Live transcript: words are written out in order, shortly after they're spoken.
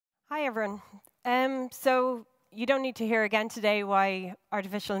Hi, everyone. So you don't need to hear again today why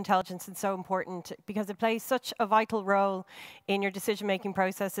artificial intelligence is so important, because it plays such a vital role in your decision-making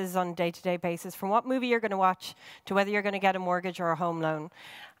processes on a day-to-day basis, from what movie you're going to watch to whether you're going to get a mortgage or a home loan.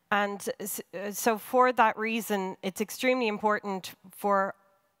 And so for that reason, it's extremely important for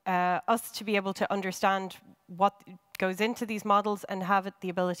us to be able to understand what goes into these models and have the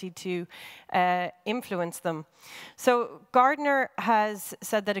ability to influence them. So Gardner has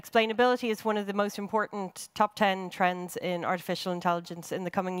said that explainability is one of the most important top 10 trends in artificial intelligence in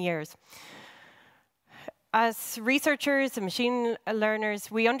the coming years. As researchers and machine learners,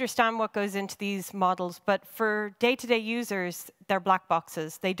 we understand what goes into these models, but for day-to-day users, they're black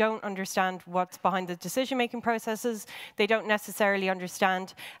boxes. They don't understand what's behind the decision-making processes. They don't necessarily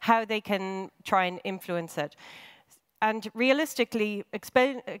understand how they can try and influence it. And realistically,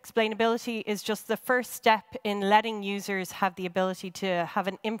 explainability is just the first step in letting users have the ability to have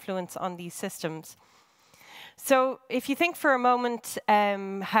an influence on these systems. So if you think for a moment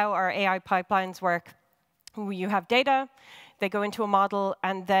how our AI pipelines work, you have data, they go into a model,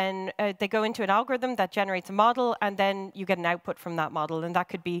 and then they go into an algorithm that generates a model, and then you get an output from that model. And that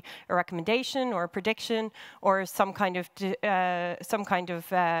could be a recommendation or a prediction or some kind of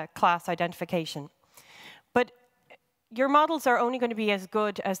class identification. But your models are only going to be as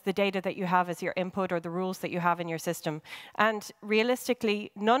good as the data that you have as your input or the rules that you have in your system. And realistically,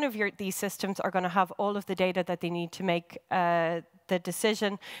 none of these systems are going to have all of the data that they need to make the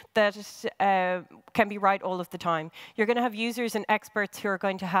decision that can be right all of the time. You're going to have users and experts who are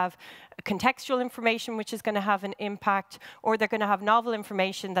going to have contextual information, which is going to have an impact, or they're going to have novel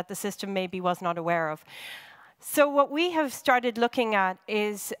information that the system maybe was not aware of. So what we have started looking at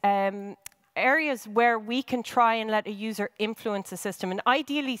is areas where we can try and let a user influence the system. And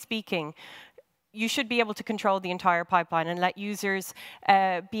ideally speaking, you should be able to control the entire pipeline and let users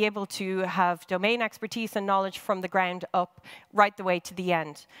be able to have domain expertise and knowledge from the ground up right the way to the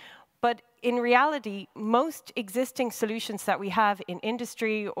end. But in reality, most existing solutions that we have in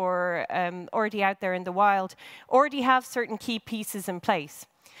industry or already out there in the wild already have certain key pieces in place.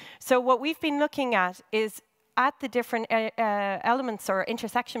 So what we've been looking at is at the different elements or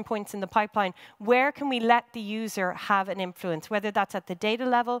intersection points in the pipeline, where can we let the user have an influence, whether that's at the data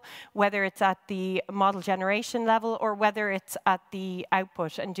level, whether it's at the model generation level, or whether it's at the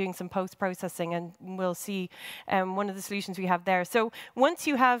output and doing some post-processing, and we'll see one of the solutions we have there. So once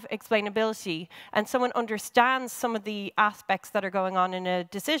you have explainability and someone understands some of the aspects that are going on in a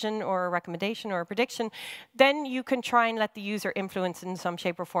decision or a recommendation or a prediction, then you can try and let the user influence in some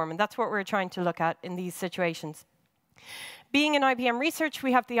shape or form, and that's what we're trying to look at in these situations. Being in IBM Research,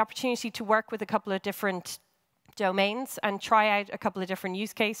 we have the opportunity to work with a couple of different domains and try out a couple of different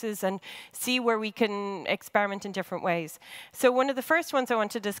use cases and see where we can experiment in different ways. So one of the first ones I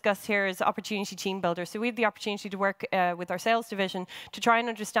want to discuss here is Opportunity Team Builder. So we have the opportunity to work with our sales division to try and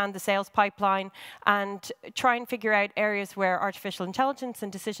understand the sales pipeline and try and figure out areas where artificial intelligence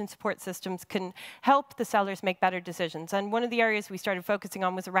and decision support systems can help the sellers make better decisions. And one of the areas we started focusing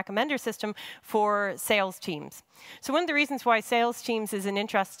on was a recommender system for sales teams. So one of the reasons why sales teams is an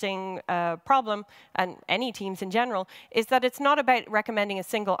interesting problem, and any teams in general, is that it's not about recommending a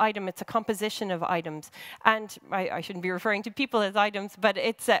single item, it's a composition of items. And I shouldn't be referring to people as items, but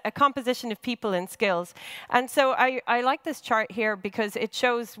it's a composition of people and skills. And so I like this chart here because it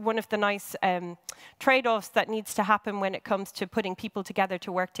shows one of the nice trade-offs that needs to happen when it comes to putting people together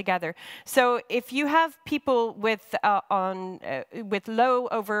to work together. So if you have people with low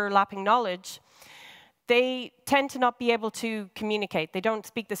overlapping knowledge, they tend to not be able to communicate. They don't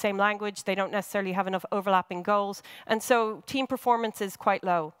speak the same language. They don't necessarily have enough overlapping goals. And so team performance is quite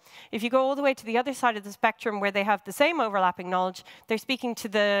low. If you go all the way to the other side of the spectrum where they have the same overlapping knowledge, they're speaking to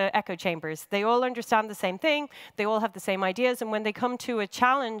the echo chambers. They all understand the same thing. They all have the same ideas. And when they come to a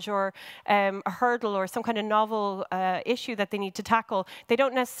challenge or a hurdle or some kind of novel issue that they need to tackle, they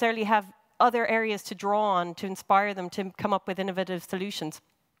don't necessarily have other areas to draw on to inspire them to come up with innovative solutions.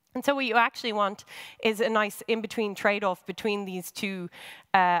 And so what you actually want is a nice in-between trade-off between these two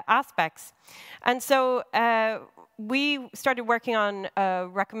aspects. And so we started working on a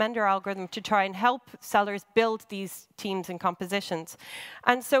recommender algorithm to try and help sellers build these teams and compositions.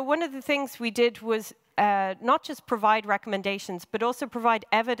 And so one of the things we did was not just provide recommendations, but also provide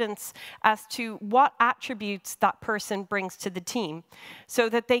evidence as to what attributes that person brings to the team, so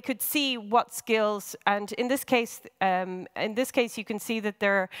that they could see what skills. And in this case, you can see that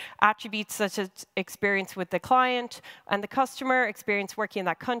there are attributes such as experience with the client and the customer, experience working in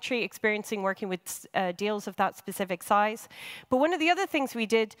that country, experiencing working with deals of that specific size. But one of the other things we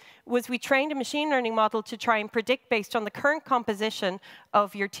did was we trained a machine learning model to try and predict, based on the current composition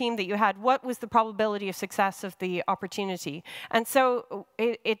of your team that you had, what was the probability of success of the opportunity. And so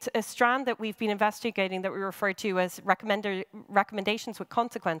it's a strand that we've been investigating that we refer to as recommendations with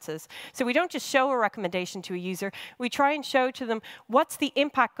consequences. So we don't just show a recommendation to a user, we try and show to them what's the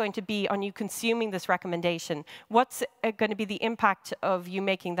impact going to be on you consuming this recommendation, what's going to be the impact of you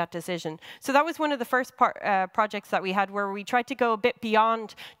making that decision. So that was one of the first projects that we had, where we tried to go a bit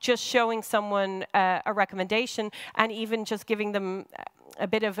beyond just showing someone a recommendation and even just giving them a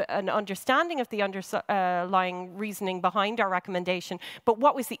bit of an understanding of the underlying reasoning behind our recommendation, but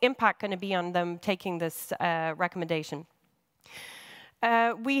what was the impact going to be on them taking this recommendation.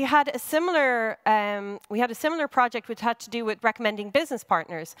 We had a similar project which had to do with recommending business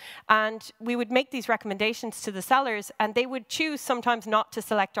partners, and we would make these recommendations to the sellers, and they would choose sometimes not to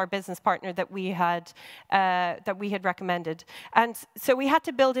select our business partner that we had recommended. And so we had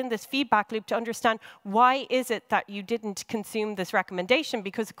to build in this feedback loop to understand, why is it that you didn't consume this recommendation?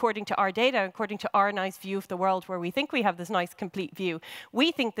 Because according to our data, according to our nice view of the world, where we think we have this nice complete view,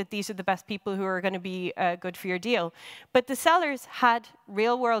 we think that these are the best people who are going to be good for your deal. But the sellers had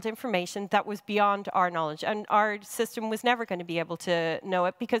real-world information that was beyond our knowledge, and our system was never going to be able to know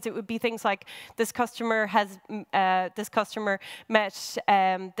it, because it would be things like, this customer met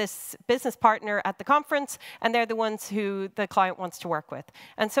this business partner at the conference, and they're the ones who the client wants to work with.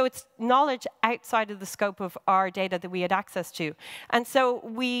 And so it's knowledge outside of the scope of our data that we had access to. And so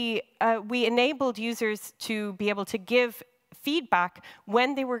we enabled users to be able to give feedback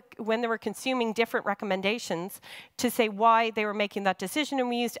when they were consuming different recommendations, to say why they were making that decision. And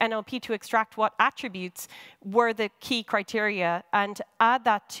we used NLP to extract what attributes were the key criteria and add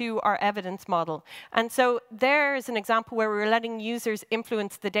that to our evidence model. And so there's an example where we were letting users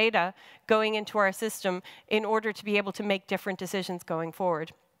influence the data going into our system in order to be able to make different decisions going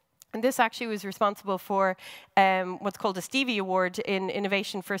forward. And this actually was responsible for what's called a Stevie Award in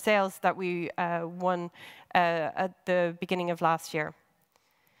Innovation for Sales that we won at the beginning of last year.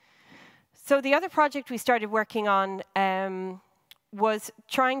 So the other project we started working on was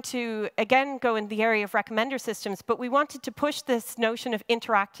trying to, again, go in the area of recommender systems, but we wanted to push this notion of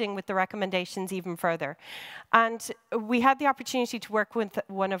interacting with the recommendations even further. And we had the opportunity to work with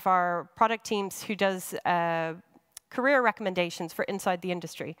one of our product teams who does career recommendations for inside the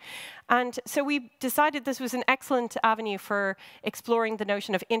industry. And so we decided this was an excellent avenue for exploring the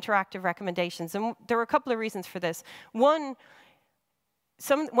notion of interactive recommendations. And there were a couple of reasons for this. One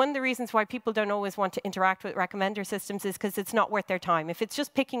of the reasons why people don't always want to interact with recommender systems is because it's not worth their time. If it's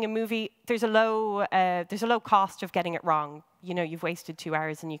just picking a movie, there's a low cost of getting it wrong. You know, you've wasted 2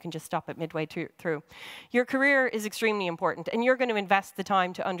 hours and you can just stop it midway through. Your career is extremely important, and you're going to invest the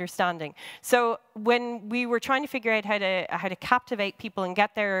time to understanding. So when we were trying to figure out how to captivate people and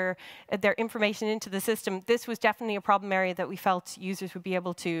get their information into the system, this was definitely a problem area that we felt users would be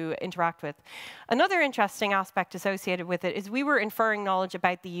able to interact with. Another interesting aspect associated with it is we were inferring knowledge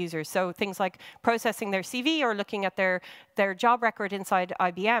about the users. So things like processing their CV or looking at their job record inside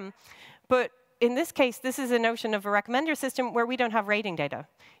IBM. But in this case, this is a notion of a recommender system where we don't have rating data.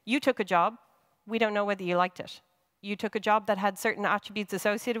 You took a job, we don't know whether you liked it. You took a job that had certain attributes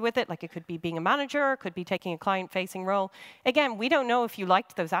associated with it, like it could be being a manager, it could be taking a client-facing role. Again, we don't know if you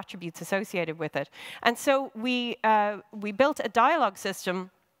liked those attributes associated with it. And so we built a dialogue system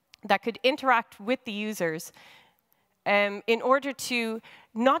that could interact with the users in order to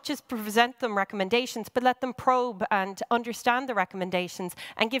not just present them recommendations, but let them probe and understand the recommendations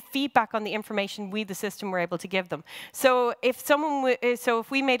and give feedback on the information we, the system, were able to give them. So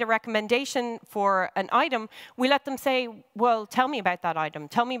if we made a recommendation for an item, we let them say, well, tell me about that item,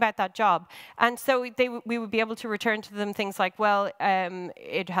 tell me about that job. And so we would be able to return to them things like, well,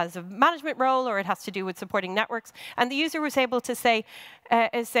 it has a management role, or it has to do with supporting networks. And the user was able to say,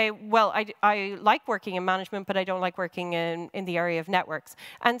 well, I like working in management, but I don't like working in the area of networks.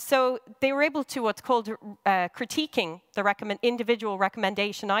 And so they were able to what's called critiquing the individual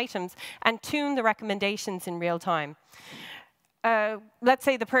recommendation items and tune the recommendations in real time. Let's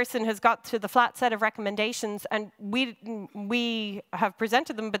say the person has got to the flat set of recommendations, and we have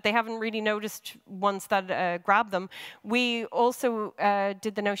presented them, but they haven't really noticed ones that grab them. We also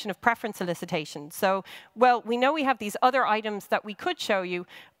did the notion of preference elicitation. So, well, we know we have these other items that we could show you,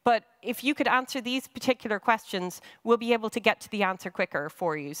 But if you could answer these particular questions, we'll be able to get to the answer quicker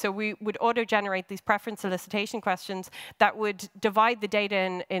for you. So we would auto-generate these preference elicitation questions that would divide the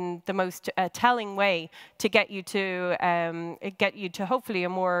data in the most telling way to get you to hopefully a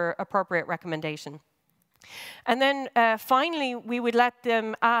more appropriate recommendation. And then finally, we would let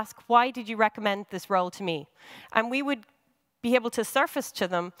them ask, why did you recommend this role to me? And we would be able to surface to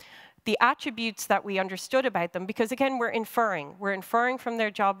them the attributes that we understood about them, because again, we're inferring. We're inferring from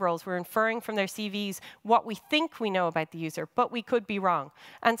their job roles, we're inferring from their CVs what we think we know about the user, but we could be wrong.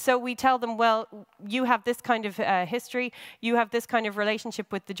 And so we tell them, well, you have this kind of history, you have this kind of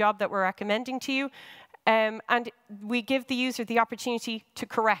relationship with the job that we're recommending to you, and we give the user the opportunity to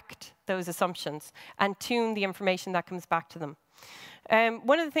correct those assumptions and tune the information that comes back to them.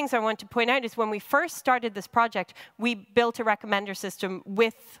 One of the things I want to point out is when we first started this project, we built a recommender system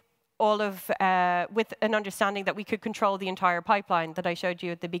with with an understanding that we could control the entire pipeline that I showed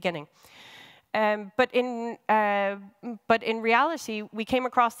you at the beginning. But in reality, we came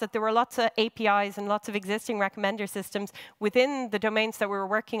across that there were lots of APIs and lots of existing recommender systems within the domains that we were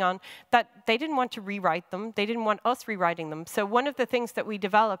working on that they didn't want to rewrite them. They didn't want us rewriting them. So one of the things that we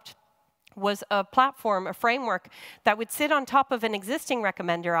developed was a platform, a framework that would sit on top of an existing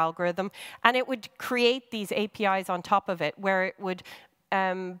recommender algorithm, and it would create these APIs on top of it, where it would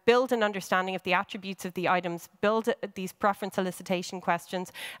build an understanding of the attributes of the items, build these preference elicitation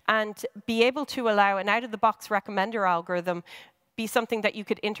questions, and be able to allow an out-of-the-box recommender algorithm be something that you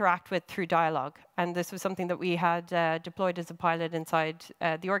could interact with through dialogue. And this was something that we had deployed as a pilot inside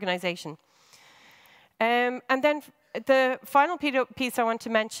the organization. And then the final piece I want to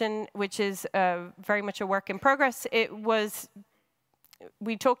mention, which is very much a work in progress,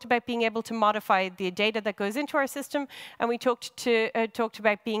 we talked about being able to modify the data that goes into our system, and we talked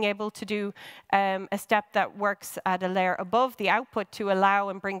about being able to do a step that works at a layer above the output to allow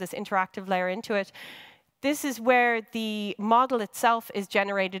and bring this interactive layer into it. This is where the model itself is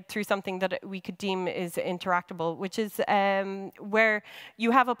generated through something that we could deem is interactable, which is where you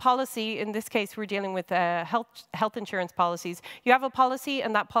have a policy. In this case, we're dealing with health insurance policies. You have a policy,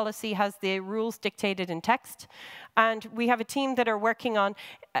 and that policy has the rules dictated in text. And we have a team that are working on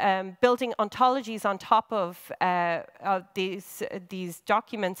building ontologies on top of these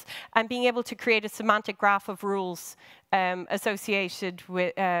documents and being able to create a semantic graph of rules associated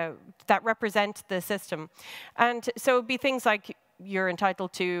with that represent the system. And so it would be things like you're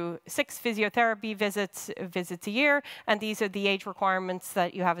entitled to 6 physiotherapy visits a year, and these are the age requirements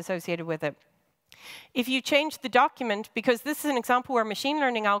that you have associated with it. If you change the document, because this is an example where machine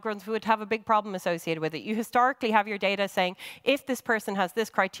learning algorithms would have a big problem associated with it. You historically have your data saying, if this person has this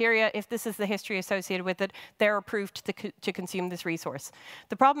criteria, if this is the history associated with it, they're approved to consume this resource.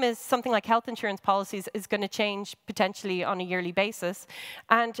 The problem is something like health insurance policies is going to change potentially on a yearly basis.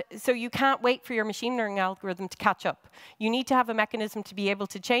 And so you can't wait for your machine learning algorithm to catch up. You need to have a mechanism to be able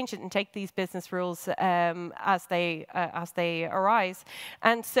to change it and take these business rules as they arise.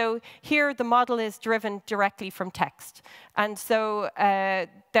 And so here the model is driven directly from text. And so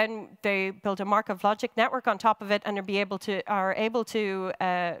then they build a Markov logic network on top of it, and are able to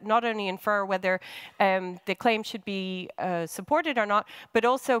not only infer whether the claim should be supported or not, but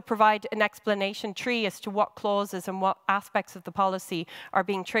also provide an explanation tree as to what clauses and what aspects of the policy are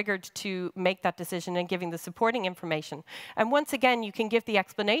being triggered to make that decision, and giving the supporting information. And once again, you can give the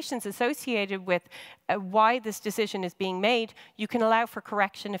explanations associated with why this decision is being made. You can allow for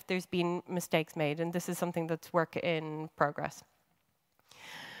correction if there's been mistakes made, and this is something that's work in progress.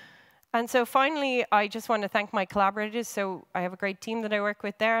 And so finally, I just want to thank my collaborators. So I have a great team that I work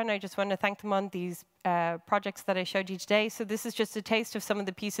with there, and I just want to thank them on these projects that I showed you today. So this is just a taste of some of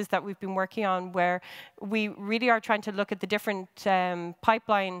the pieces that we've been working on, where we really are trying to look at the different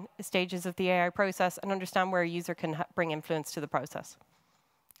pipeline stages of the AI process and understand where a user can bring influence to the process.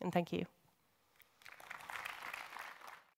 And thank you.